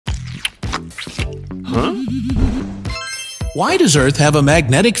Why does Earth have a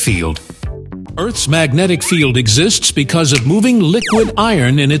magnetic field? Earth's magnetic field exists because of moving liquid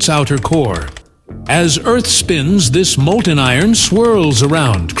iron in its outer core. As Earth spins, this molten iron swirls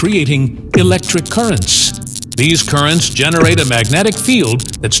around, creating electric currents. These currents generate a magnetic field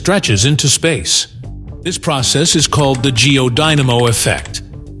that stretches into space. This process is called the geodynamo effect.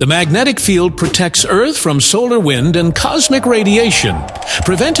 The magnetic field protects Earth from solar wind and cosmic radiation,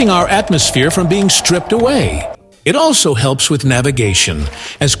 preventing our atmosphere from being stripped away. It also helps with navigation,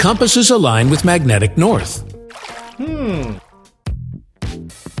 as compasses align with magnetic north.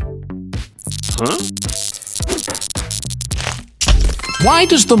 Why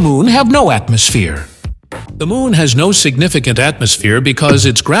does the Moon have no atmosphere? The Moon has no significant atmosphere because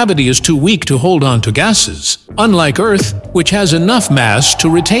its gravity is too weak to hold on to gases. Unlike Earth, which has enough mass to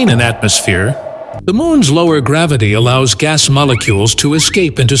retain an atmosphere, the Moon's lower gravity allows gas molecules to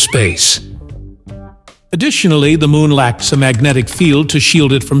escape into space. Additionally, the Moon lacks a magnetic field to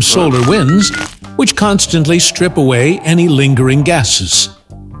shield it from solar winds, which constantly strip away any lingering gases.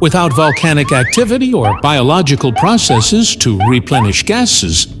 Without volcanic activity or biological processes to replenish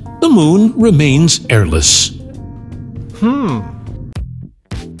gases, the Moon remains airless.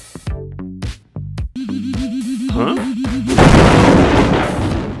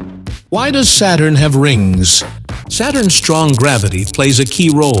 Why does Saturn have rings? Saturn's strong gravity plays a key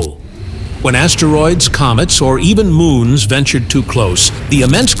role. When asteroids, comets, or even moons ventured too close, the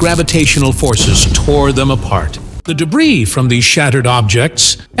immense gravitational forces tore them apart. The debris from these shattered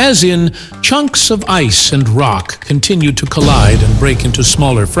objects, as in chunks of ice and rock, continued to collide and break into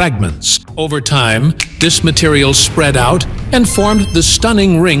smaller fragments. Over time, this material spread out and formed the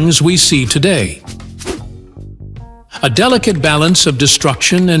stunning rings we see today. A delicate balance of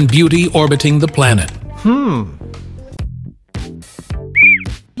destruction and beauty orbiting the planet.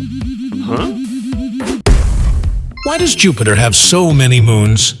 Why does Jupiter have so many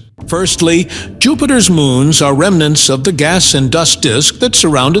moons? Firstly, Jupiter's moons are remnants of the gas and dust disk that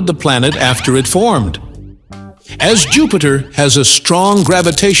surrounded the planet after it formed. As Jupiter has a strong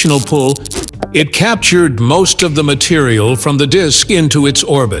gravitational pull, it captured most of the material from the disk into its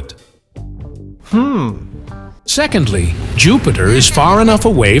orbit. Secondly, Jupiter is far enough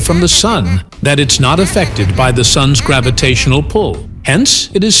away from the Sun that it's not affected by the Sun's gravitational pull. Hence,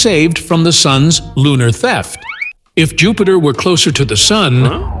 it is saved from the Sun's lunar theft. If Jupiter were closer to the Sun,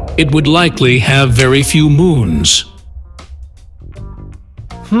 it would likely have very few moons.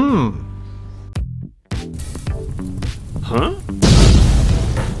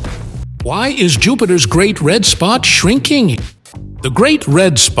 Why is Jupiter's Great Red Spot shrinking? The Great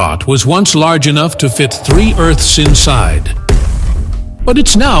Red Spot was once large enough to fit 3 Earths inside. But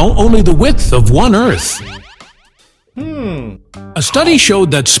it's now only the width of 1 Earth. A study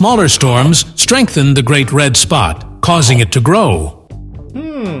showed that smaller storms strengthen the Great Red Spot, causing it to grow.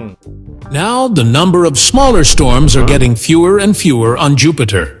 Now, the number of smaller storms are getting fewer and fewer on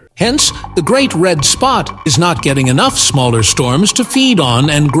Jupiter. Hence, the Great Red Spot is not getting enough smaller storms to feed on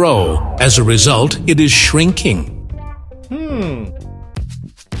and grow. As a result, it is shrinking.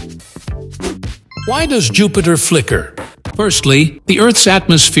 Why does Jupiter flicker? Firstly, the Earth's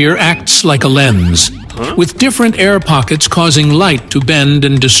atmosphere acts like a lens, with different air pockets causing light to bend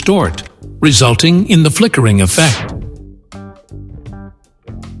and distort, resulting in the flickering effect.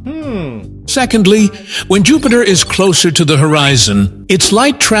 Secondly, when Jupiter is closer to the horizon, its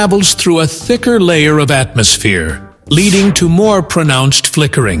light travels through a thicker layer of atmosphere, leading to more pronounced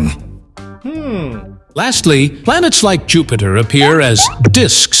flickering. Lastly, planets like Jupiter appear as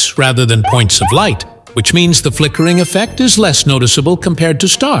disks rather than points of light, which means the flickering effect is less noticeable compared to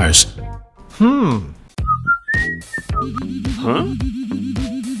stars.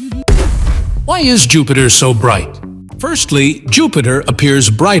 Why is Jupiter so bright? Firstly, Jupiter appears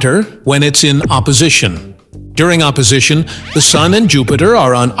brighter when it's in opposition. During opposition, the Sun and Jupiter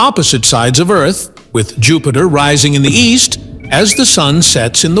are on opposite sides of Earth, with Jupiter rising in the east as the Sun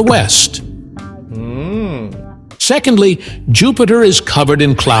sets in the west. Secondly, Jupiter is covered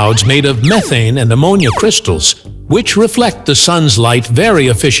in clouds made of methane and ammonia crystals, which reflect the Sun's light very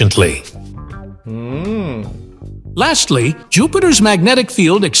efficiently. Lastly, Jupiter's magnetic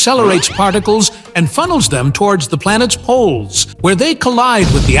field accelerates particles and funnels them towards the planet's poles, where they collide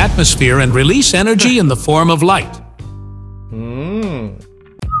with the atmosphere and release energy in the form of light.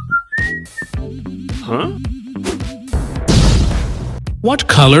 What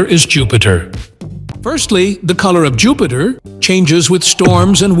color is Jupiter? Firstly, the color of Jupiter changes with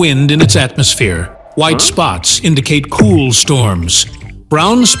storms and wind in its atmosphere. White spots indicate cool storms.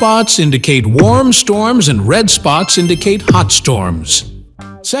 Brown spots indicate warm storms, and red spots indicate hot storms.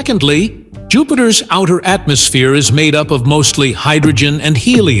 Secondly, Jupiter's outer atmosphere is made up of mostly hydrogen and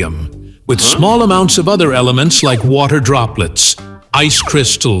helium, with small amounts of other elements like water droplets, ice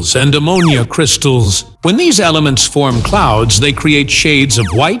crystals, and ammonia crystals. When these elements form clouds, they create shades of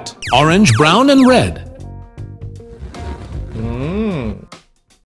white, orange, brown, and red.